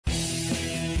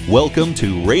Welcome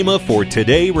to Rhema for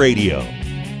Today Radio.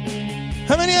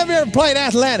 How many of you ever played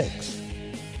athletics?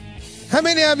 How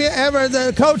many of you ever,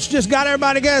 the coach just got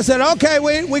everybody together and said, okay,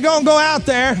 we're going to go out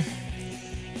there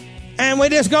and we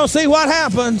just going to see what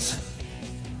happens?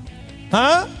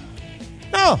 Huh?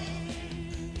 No.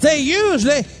 They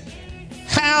usually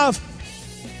have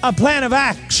a plan of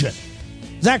action.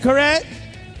 Is that correct?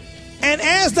 And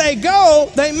as they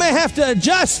go, they may have to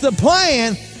adjust the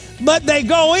plan, but they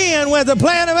go in with a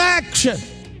plan of action.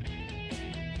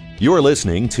 You're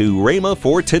listening to Rhema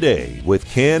for Today with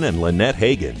Ken and Lynette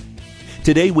Hagin.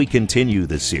 Today we continue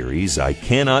the series, I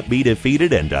Cannot Be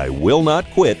Defeated and I Will Not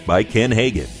Quit by Ken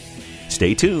Hagin.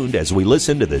 Stay tuned as we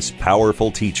listen to this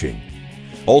powerful teaching.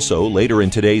 Also, later in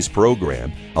today's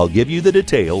program, I'll give you the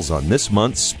details on this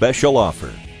month's special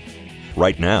offer.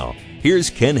 Right now, here's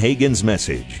Ken Hagin's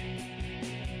message.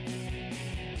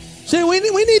 See, we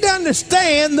need to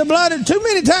understand the blood. Too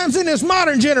many times in this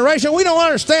modern generation, we don't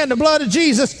understand the blood of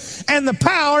Jesus and the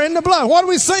power in the blood. What do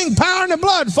we sing power in the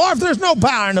blood for if there's no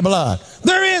power in the blood?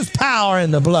 There is power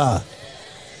in the blood.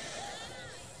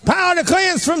 Power to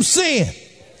cleanse from sin.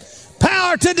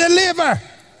 Power to deliver.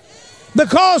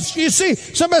 Because, you see,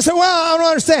 somebody said, well, I don't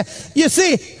understand. You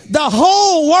see, the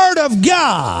whole Word of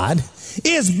God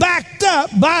is backed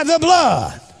up by the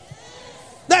blood.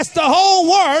 That's the whole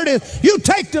word. You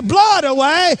take the blood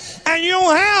away and you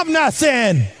don't have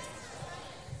nothing.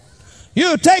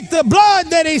 You take the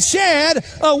blood that he shed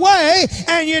away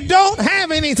and you don't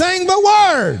have anything but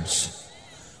words.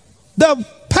 The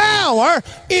power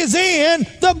is in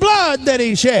the blood that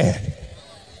he shed.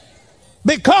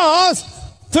 Because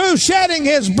through shedding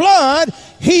his blood,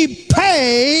 he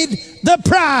paid the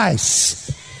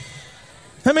price.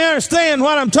 Let me understand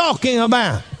what I'm talking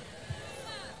about.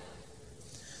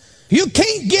 You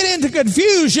can't get into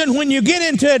confusion when you get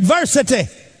into adversity.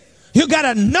 You got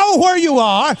to know where you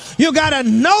are. You got to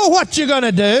know what you're going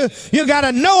to do. You got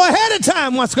to know ahead of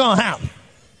time what's going to happen.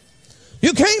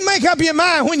 You can't make up your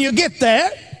mind when you get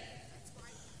there.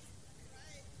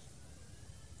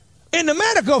 In the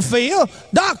medical field,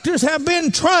 doctors have been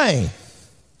trained.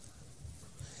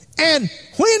 And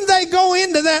when they go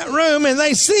into that room and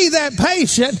they see that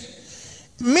patient,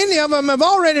 many of them have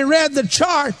already read the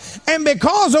chart, and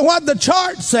because of what the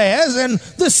chart says and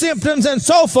the symptoms and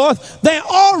so forth, they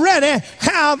already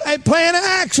have a plan of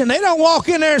action. They don't walk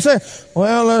in there and say,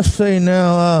 well, let's see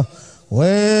now,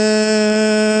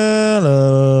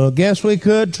 guess we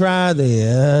could try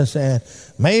this, and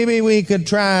maybe we could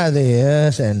try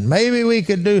this, and maybe we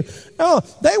could do... No,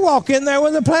 they walk in there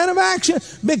with a plan of action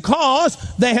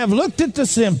because they have looked at the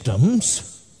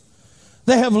symptoms,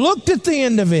 they have looked at the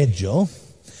individual,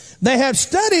 they have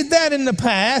studied that in the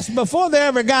past before they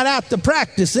ever got out to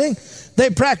practicing. They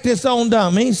practiced on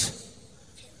dummies.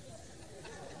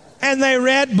 And they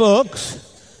read books.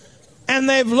 And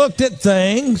they've looked at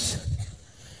things.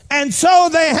 And so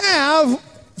they have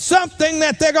something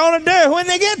that they're going to do when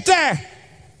they get there.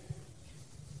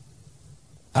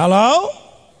 Hello?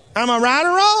 Am I right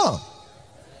or wrong?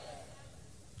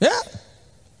 Yeah.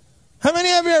 How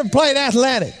many of you ever played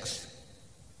athletics?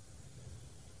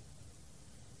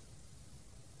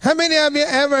 How many of you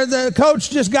ever, the coach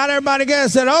just got everybody together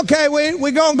and said, okay,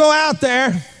 we're going to go out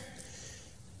there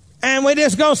and we're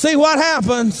just going to see what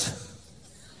happens?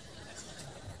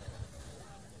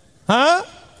 Huh?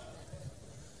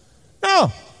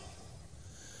 No.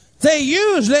 They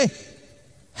usually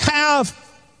have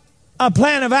a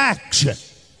plan of action.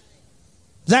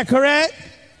 Is that correct?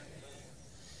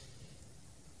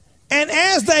 And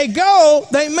as they go,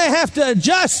 they may have to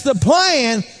adjust the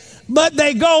plan, but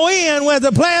they go in with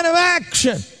a plan of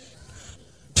action.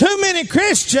 Too many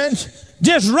Christians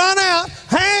just run out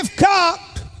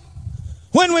half-cocked.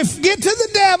 When we get to the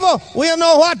devil, we'll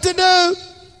know what to do.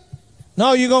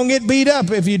 No, you're going to get beat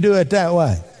up if you do it that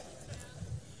way.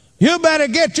 You better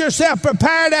get yourself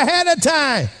prepared ahead of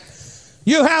time.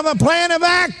 You have a plan of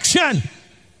action.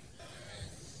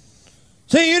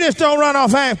 See, you just don't run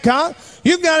off half-cocked.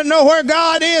 You've got to know where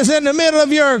God is in the middle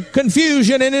of your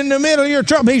confusion and in the middle of your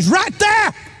trouble. He's right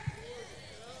there.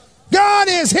 God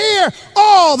is here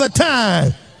all the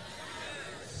time.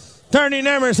 Turn to your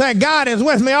neighbor and say, God is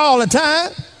with me all the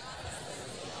time.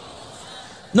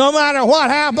 No matter what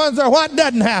happens or what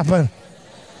doesn't happen.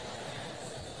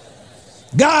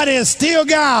 God is still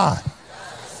God.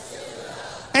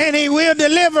 And he will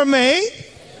deliver me.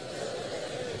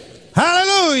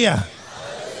 Hallelujah.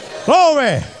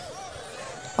 Glory.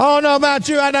 I don't know about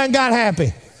you, I done got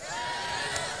happy.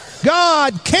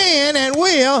 God can and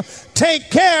will take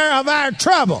care of our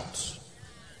troubles.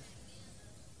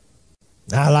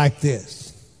 I like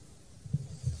this.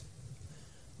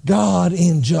 God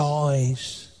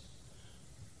enjoys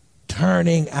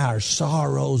turning our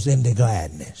sorrows into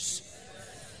gladness.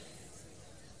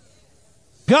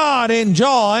 God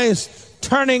enjoys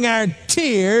turning our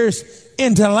tears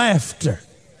into laughter.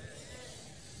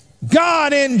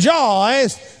 God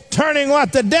enjoys turning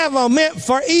what the devil meant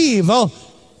for evil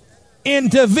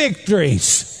into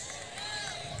victories.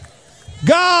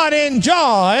 God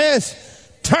enjoys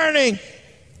turning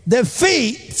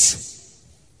defeats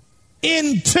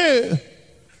into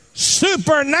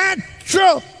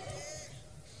supernatural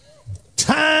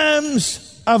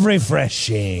times of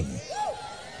refreshing.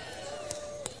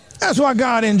 That's what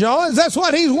God enjoys. That's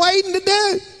what He's waiting to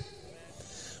do.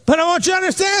 But I want you to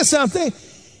understand something.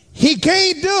 He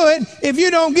can't do it if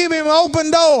you don't give Him an open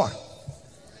door.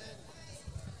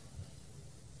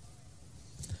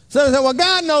 So they say, well,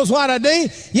 God knows what I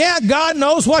did. Yeah, God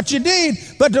knows what you did.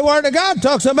 But the Word of God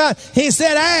talks about, He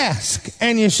said, ask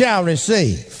and you shall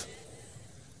receive.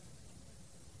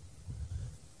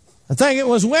 I think it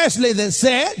was Wesley that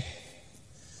said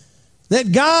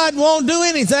that God won't do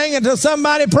anything until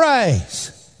somebody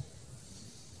prays.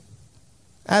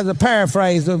 As a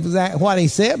paraphrase of what he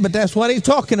said, but that's what he's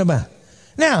talking about.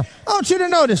 Now, I want you to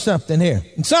notice something here.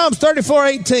 In Psalms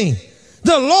 34:18,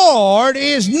 the Lord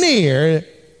is near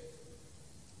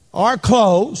or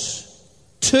close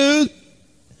to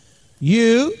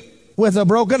you with a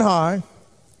broken heart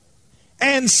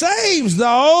and saves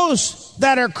those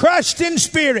that are crushed in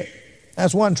spirit.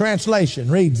 That's one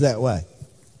translation, reads that way.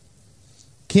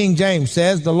 King James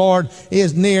says, the Lord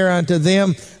is near unto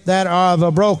them that are of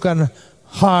a broken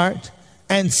heart,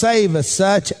 and saveth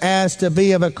such as to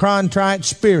be of a contrite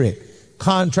spirit.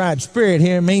 Contrite spirit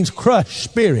here means crushed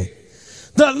spirit.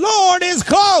 The Lord is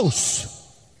close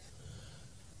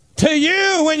to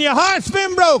you when your heart's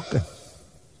been broken.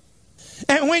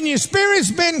 And when your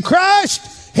spirit's been crushed,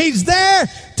 He's there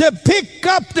to pick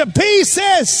up the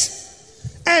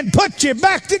pieces and put you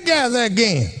back together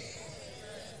again.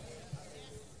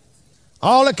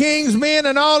 All the king's men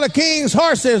and all the king's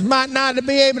horses might not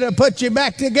be able to put you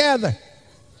back together.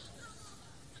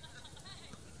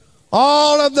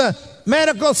 All of the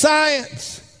medical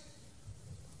science,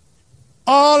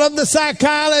 all of the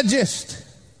psychologists,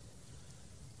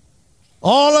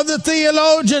 all of the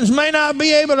theologians may not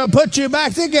be able to put you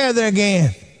back together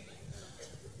again.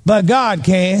 But God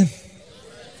can.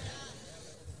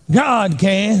 God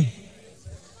can.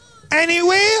 And He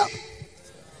will.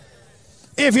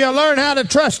 If you learn how to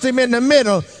trust Him in the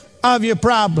middle of your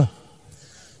problem.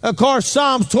 Of course,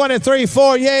 Psalms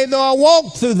 23:4, yea, though I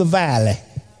walk through the valley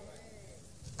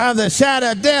of the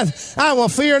shadow of death, I will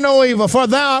fear no evil, for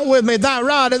Thou art with me, Thy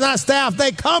rod and Thy staff,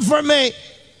 they comfort me.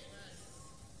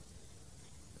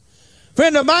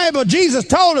 Friend, the Bible, Jesus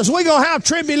told us we're going to have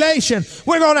tribulation,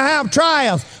 we're going to have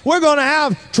trials, we're going to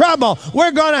have trouble,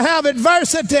 we're going to have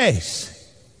adversities.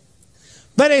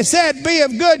 But He said, be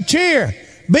of good cheer.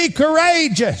 Be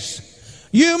courageous.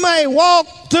 You may walk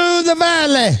through the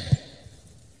valley,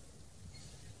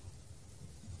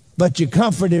 but you're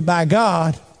comforted by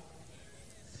God.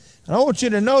 And I want you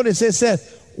to notice it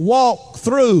says, walk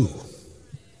through.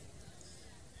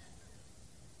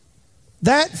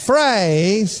 That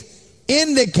phrase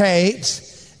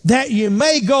indicates that you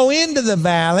may go into the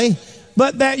valley,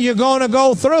 but that you're going to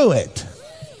go through it.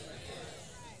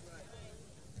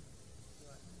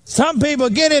 Some people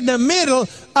get in the middle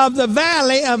of the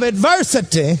valley of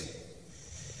adversity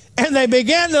and they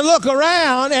begin to look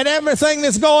around at everything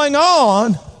that's going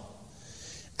on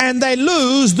and they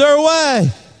lose their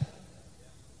way.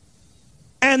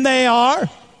 And they are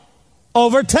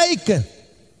overtaken.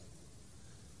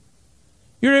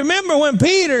 You remember when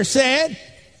Peter said,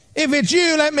 if it's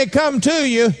you, let me come to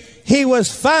you. He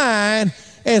was fine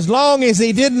as long as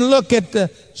he didn't look at the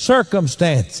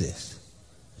circumstances.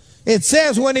 It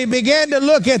says when he began to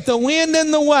look at the wind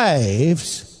and the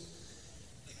waves,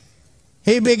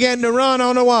 he began to run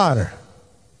on the water.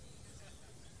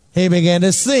 He began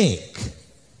to sink.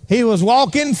 He was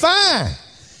walking fine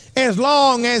as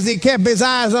long as he kept his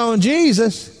eyes on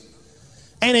Jesus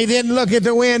and he didn't look at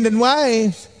the wind and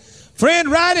waves.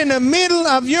 Friend, right in the middle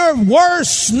of your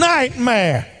worst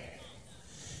nightmare,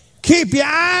 keep your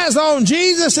eyes on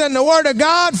Jesus and the Word of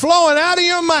God flowing out of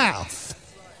your mouth.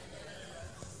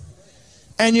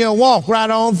 And you'll walk right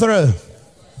on through.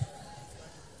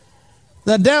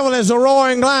 The devil is a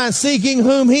roaring lion seeking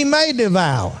whom he may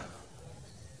devour.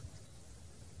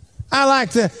 I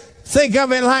like to think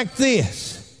of it like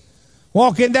this.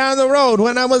 Walking down the road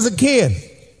when I was a kid.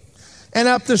 And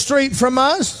up the street from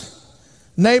us,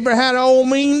 neighbor had an old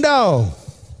mean dog.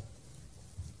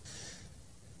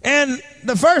 And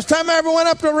the first time I ever went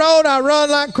up the road, I run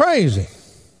like crazy.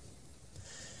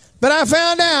 But I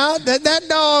found out that that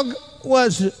dog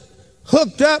was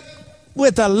hooked up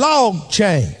with a log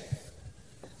chain.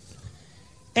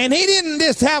 And he didn't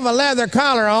just have a leather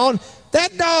collar on.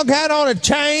 That dog had on a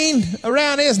chain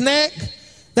around his neck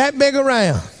that big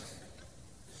around.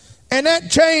 And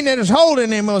that chain that was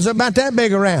holding him was about that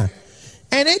big around.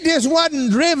 And it just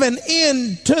wasn't driven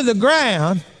into the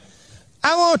ground.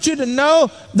 I want you to know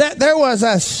that there was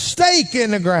a stake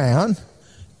in the ground,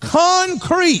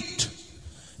 concrete.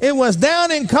 It was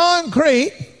down in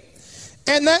concrete,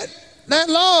 and that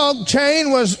log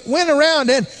chain went around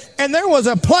it, and there was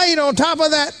a plate on top of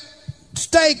that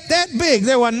stake that big.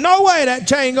 There was no way that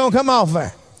chain gonna come off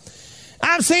there.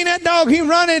 I've seen that dog, he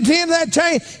run into that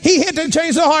chain. He hit the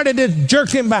chain so hard it just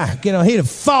jerked him back. He'd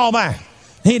fall back.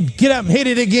 He'd get up and hit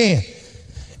it again.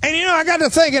 And I got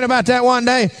to thinking about that one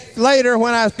day later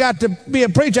when I got to be a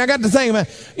preacher. I got to thinking about,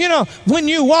 when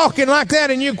you walking like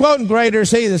that and you quoting, greater is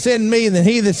he that's in me than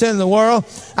he that's in the world.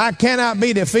 I cannot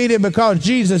be defeated because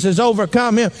Jesus has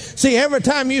overcome him. See, every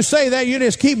time you say that, you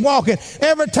just keep walking.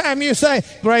 Every time you say,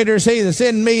 greater is he that's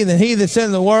in me than he that's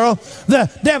in the world, the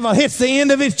devil hits the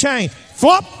end of his chain.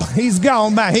 Flop, he's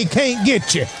gone back. He can't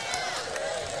get you.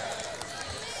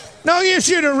 No, you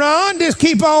should have run. Just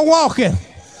keep on walking.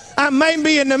 I may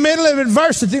be in the middle of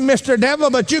adversity, Mr. Devil,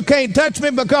 but you can't touch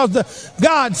me because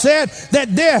God said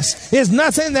that this is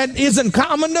nothing that isn't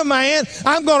common to man.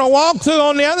 I'm going to walk through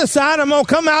on the other side. I'm going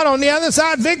to come out on the other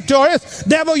side victorious.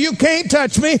 Devil, you can't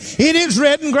touch me. It is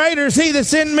written, greater is he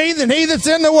that's in me than he that's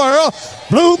in the world.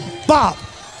 Bloop, bop.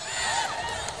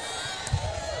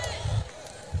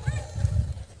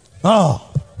 Oh.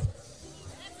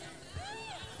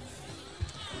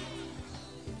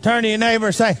 Turn to your neighbor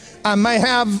and say, I may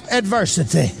have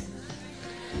adversity,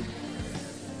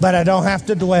 but I don't have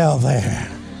to dwell there.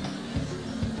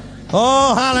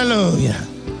 Oh, hallelujah.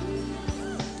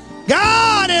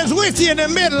 God is with you in the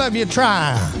middle of your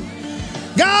trial.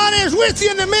 God is with you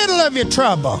in the middle of your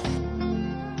trouble.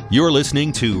 You're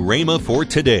listening to Rhema for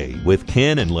Today with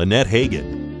Ken and Lynette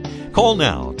Hagin. Call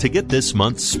now to get this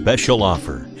month's special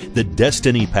offer, the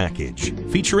Destiny Package,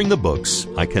 featuring the books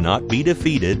I Cannot Be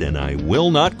Defeated and I Will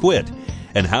Not Quit,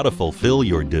 and How to Fulfill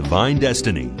Your Divine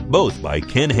Destiny, both by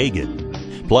Ken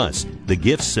Hagin. Plus, The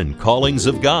Gifts and Callings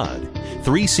of God,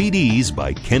 3 CDs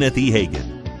by Kenneth E.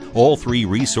 Hagin. All 3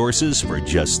 resources for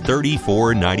just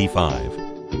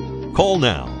 $34.95. Call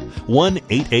now,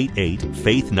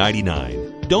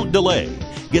 1-888-FAITH-99. Don't delay.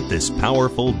 Get this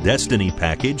powerful Destiny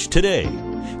Package today.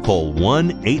 Call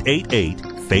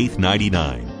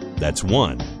 1-888-FAITH-99. That's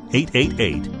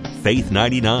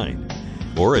 1-888-FAITH-99.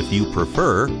 Or if you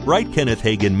prefer, write Kenneth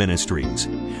Hagin Ministries.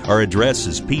 Our address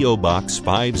is P.O. Box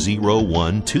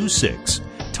 50126,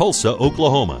 Tulsa,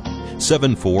 Oklahoma,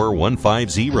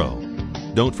 74150.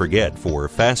 Don't forget, for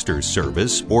faster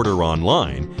service, order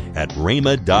online at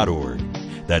rhema.org.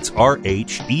 That's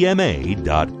RHEMA.org.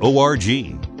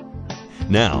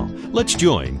 Now, let's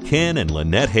join Ken and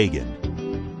Lynette Hagin.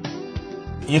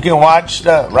 You can watch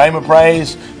the Rhema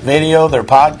Praise video, their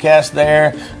podcast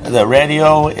there. The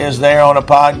radio is there on a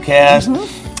podcast.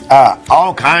 Mm-hmm.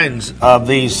 All kinds of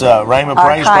these Rhema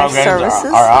Praise programs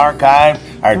are archived.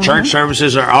 Our church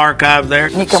services are archived there.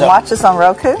 You can watch us on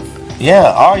Roku.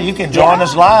 Yeah, or you can join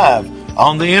us live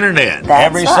on the internet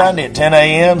every Sunday at 10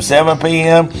 a.m., 7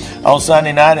 p.m. on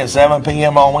Sunday night, and 7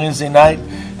 p.m. on Wednesday night.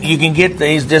 You can get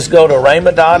these. Just go to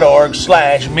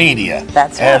rhema.org/media.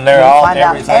 That's right. And they're all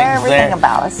everything there.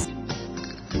 About us.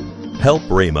 Help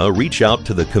Rhema reach out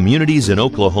to the communities in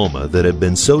Oklahoma that have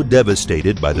been so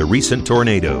devastated by the recent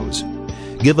tornadoes.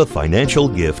 Give a financial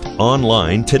gift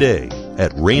online today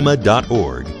at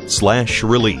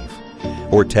rhema.org/relief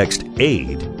or text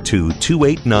AID to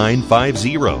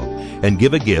 28950 and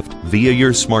give a gift via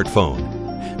your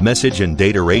smartphone. Message and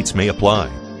data rates may apply.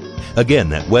 Again,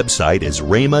 that website is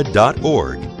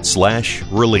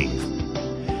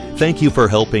rhema.org/relief. Thank you for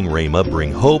helping Rhema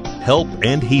bring hope, help,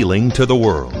 and healing to the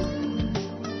world.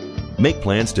 Make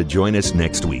plans to join us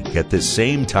next week at this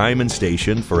same time and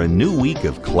station for a new week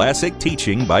of classic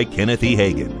teaching by Kenneth E.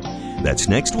 Hagin. That's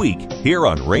next week here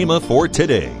on Rhema for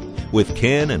Today with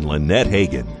Ken and Lynette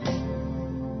Hagin.